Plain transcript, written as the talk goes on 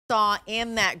saw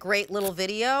in that great little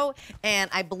video. And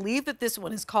I believe that this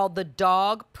one is called the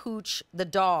Dog Pooch, the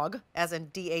dog, as in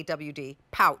D-A-W-D,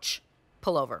 pouch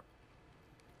pullover.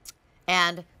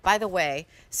 And by the way,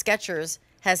 Skechers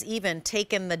has even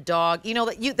taken the dog, you know,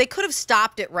 they could have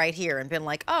stopped it right here and been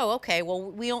like, oh, okay,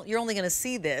 well, you're only going to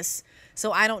see this,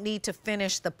 so I don't need to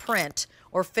finish the print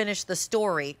or finish the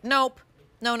story. Nope.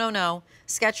 No, no, no.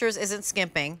 Skechers isn't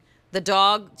skimping. The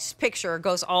dog's picture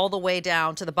goes all the way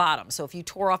down to the bottom. So if you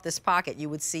tore off this pocket, you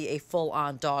would see a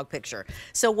full-on dog picture.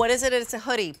 So what is it? It's a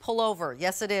hoodie, pullover.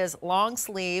 Yes, it is. Long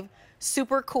sleeve.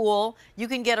 Super cool. You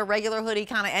can get a regular hoodie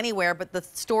kind of anywhere, but the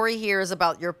story here is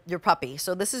about your puppy.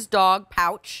 So this is dog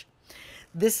pouch.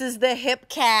 This is the hip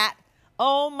cat.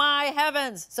 Oh my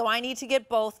heavens. So I need to get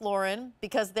both, Lauren,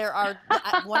 because there are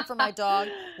one for my dog,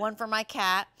 one for my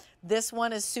cat. This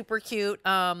one is super cute,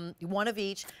 one of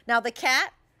each. Now the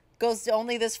cat goes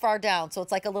only this far down, so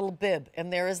it's like a little bib,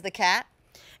 and there is the cat.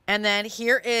 And then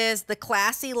here is the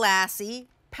Classy Lassie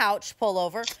pouch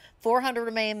pullover. 400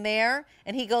 remain there,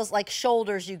 and he goes like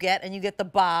shoulders you get, and you get the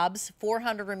bobs.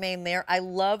 400 remain there. I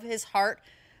love his heart.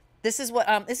 This is what,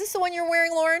 is this the one you're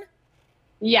wearing, Lauren?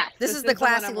 Yes. This is the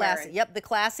Classy Lassie. Yep, the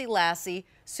Classy Lassie.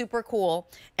 Super cool.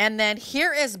 And then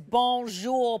here is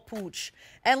Bonjour Pooch.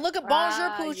 And look at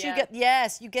Bonjour Pooch.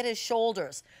 Yes. You get his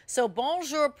shoulders. So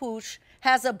Bonjour Pooch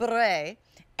has a beret,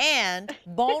 and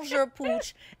Bonjour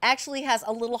Pooch actually has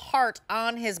a little heart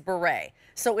on his beret.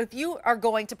 So if you are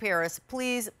going to Paris,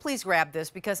 please grab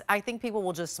this, because I think people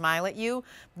will just smile at you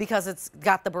because it's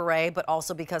got the beret, but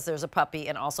also because there's a puppy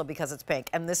and also because it's pink.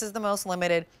 And this is the most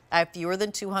limited. I have fewer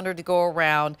than 200 to go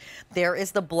around. There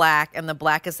is the black, and the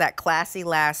black is that Classy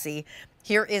Lassie.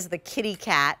 Here is the kitty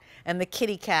cat, and the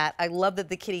kitty cat, I love that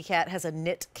the kitty cat has a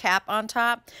knit cap on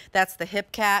top. That's the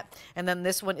hip cat. And then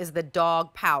this one is the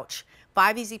dog pouch.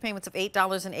 5 easy payments of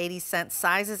 $8.80.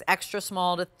 Sizes extra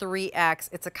small to 3X.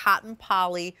 It's a cotton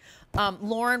poly.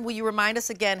 Lauren, will you remind us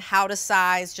again how to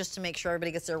size, just to make sure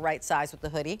everybody gets their right size with the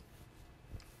hoodie?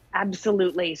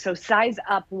 Absolutely. So size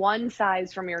up one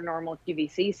size from your normal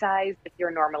QVC size. If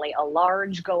you're normally a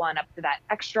large, go on up to that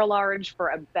extra large for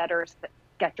a better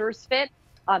Skechers fit.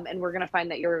 And we're going to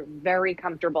find that you're very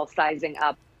comfortable sizing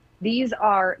up. These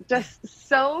are just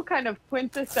so kind of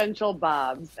quintessential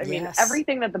Bobs. I mean,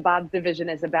 everything that the Bobs division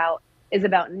is about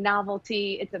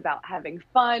novelty. It's about having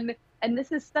fun. And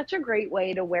this is such a great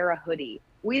way to wear a hoodie.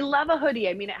 We love a hoodie.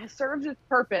 I mean, it serves its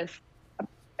purpose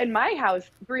in my house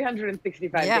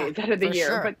 365 days out of the year.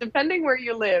 Sure. But depending where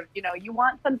you live, you know, you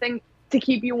want something to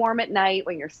keep you warm at night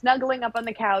when you're snuggling up on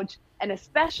the couch. And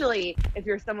especially if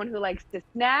you're someone who likes to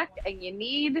snack and you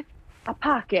need a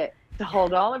pocket to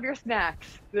hold all of your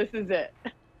snacks, this is it.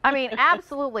 I mean,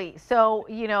 absolutely. So,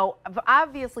 you know,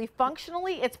 obviously,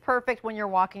 functionally, it's perfect when you're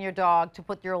walking your dog to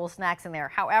put your little snacks in there.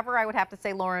 However, I would have to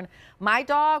say, Lauren, my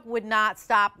dog would not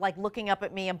stop like looking up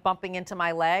at me and bumping into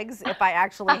my legs if I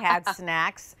actually had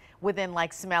snacks within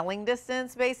like smelling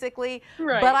distance, basically.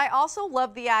 Right. But I also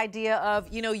love the idea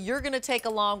of, you know, you're going to take a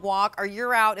long walk, or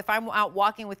you're out, if I'm out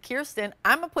walking with Kirsten,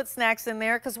 I'm going to put snacks in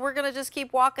there because we're going to just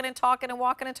keep walking and talking and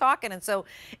walking and talking. And so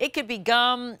it could be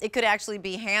gum, it could actually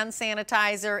be hand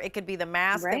sanitizer, it could be the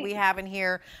mask that we have in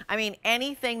here. I mean,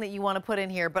 anything that you want to put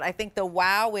in here. But I think the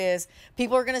wow is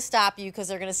people are going to stop you because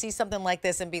they're going to see something like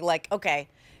this and be like, okay,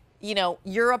 you know,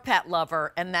 you're a pet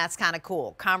lover, and that's kind of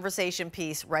cool. Conversation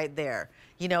piece right there.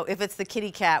 You know, if it's the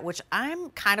kitty cat, which I'm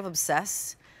kind of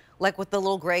obsessed, like with the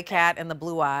little gray cat and the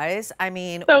blue eyes. I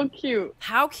mean, so cute.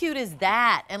 How cute is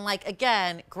that? And like,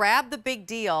 again, grab the big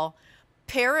deal,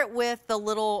 pair it with the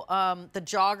little, the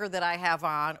jogger that I have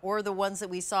on, or the ones that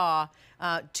we saw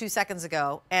 2 seconds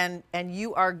ago, and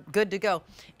you are good to go.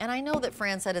 And I know that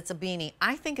Fran said it's a beanie.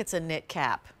 I think it's a knit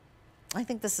cap. I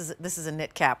think this is a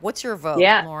knit cap. What's your vote,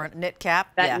 Lauren? Knit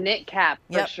cap? That knit cap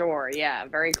for sure. Yeah,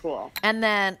 very cool. And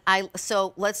then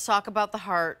so let's talk about the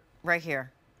heart right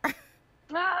here.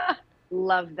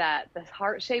 Love that. The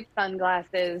heart-shaped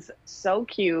sunglasses, so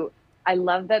cute. I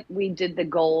love that we did the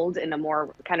gold in a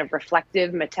more kind of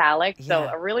reflective metallic. So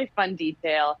a really fun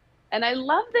detail. And I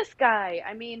love this guy.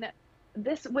 I mean,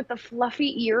 this with the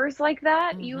fluffy ears like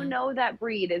that, you know that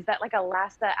breed. Is that like a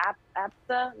Lhasa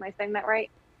Apso? Am I saying that right?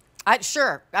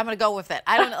 Sure, I'm going to go with it.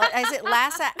 I don't know. Is it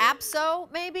Lhasa Apso,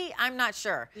 maybe? I'm not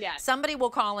sure. Yeah. Somebody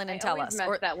will call in and tell us. I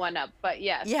always mess that one up, but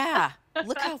yes. Yeah.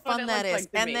 Look how fun that is. Like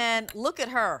and then look at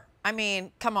her. I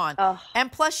mean, come on. Oh.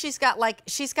 And plus she's got like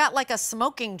a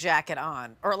smoking jacket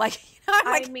on, or like, you know,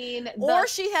 like, or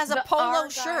she has a polo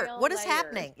shirt. What is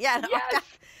happening? Yeah. No, yes.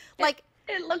 like,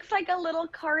 It looks like a little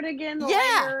cardigan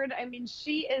Yeah. layered. I mean,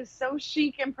 she is so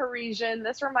chic and Parisian.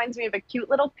 This reminds me of a cute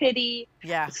little pitty.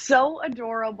 Yeah. So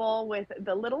adorable with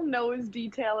the little nose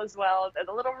detail as well,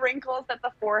 the little wrinkles at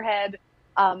the forehead.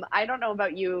 I don't know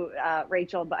about you,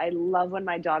 Rachel, but I love when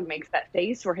my dog makes that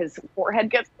face where his forehead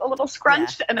gets a little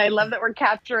scrunched, and I love that we're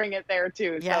capturing it there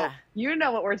too. Yeah. So you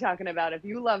know what we're talking about. If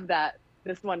you love that,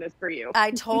 this one is for you.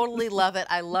 I totally love it.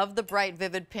 I love the bright,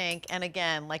 vivid pink. And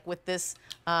again, like with this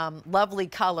lovely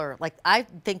color, like I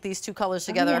think these two colors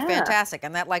together are fantastic,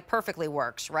 and that like perfectly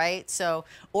works, right? So,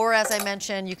 or as I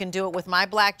mentioned, you can do it with my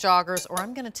black joggers, or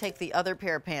I'm gonna take the other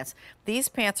pair of pants. These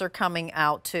pants are coming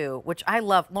out too, which I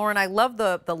love. Lauren, I love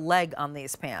the leg on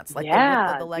these pants. Like the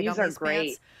width of the leg these on are these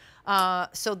great.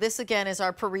 pants. So this again is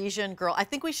our Parisian girl. I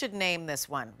think we should name this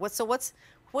one. What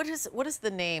is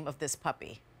the name of this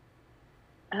puppy?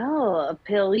 Oh, a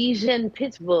Parisian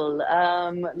pit bull,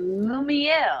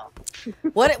 Lumiere.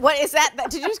 What is that?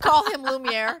 Did you just call him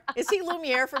Lumiere? Is he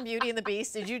Lumiere from Beauty and the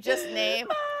Beast? Did you just name?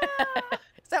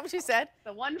 Is that what you said?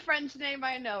 The one French name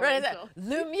I know, Right, Rachel.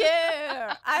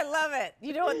 Lumiere. I love it.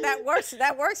 You know what? That works.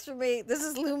 That works for me. This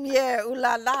is Lumiere. Ooh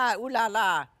la la. Ooh la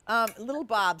la. Little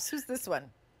Bobs. Who's this one?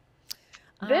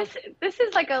 This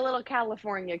is like a little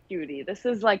California cutie. This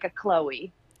is like a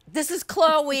Chloe. This is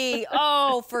Chloe.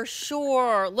 Oh, for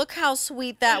sure. Look how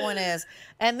sweet that one is.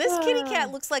 And this kitty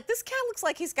cat looks like,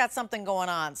 he's got something going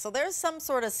on. So there's some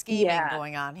sort of scheming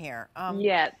going on here.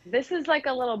 Yeah, this is like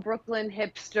a little Brooklyn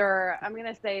hipster. I'm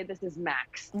going to say this is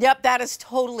Max. Yep, that is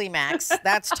totally Max.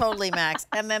 That's totally Max.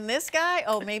 And then this guy,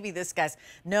 oh, maybe this guy's,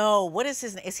 no, what is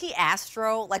his name? Is he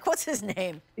Astro? Like, what's his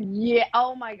name? Yeah,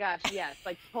 oh my gosh, yes.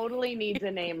 Like, totally needs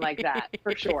a name like that,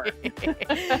 for sure.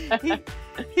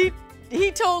 He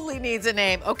totally needs a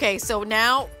name. Okay, so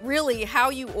now really how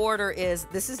you order is,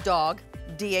 this is dog,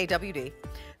 D-A-W-D.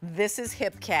 This is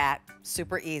hip cat,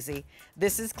 super easy.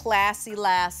 This is classy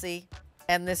lassie.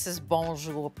 And this is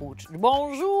bonjour pooch.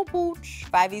 Bonjour pooch.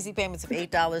 5 easy payments of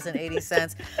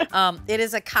 $8.80. It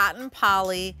is a cotton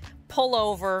poly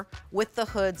pullover with the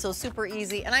hood, so super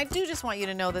easy. And I do just want you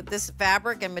to know that this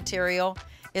fabric and material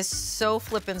is so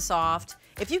flippin' soft.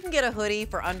 If you can get a hoodie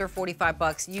for under 45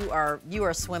 bucks, you are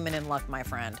swimming in luck, my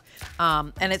friend.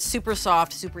 And it's super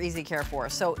soft, super easy to care for.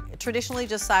 So traditionally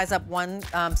just size up one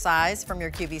size from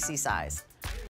your QVC size.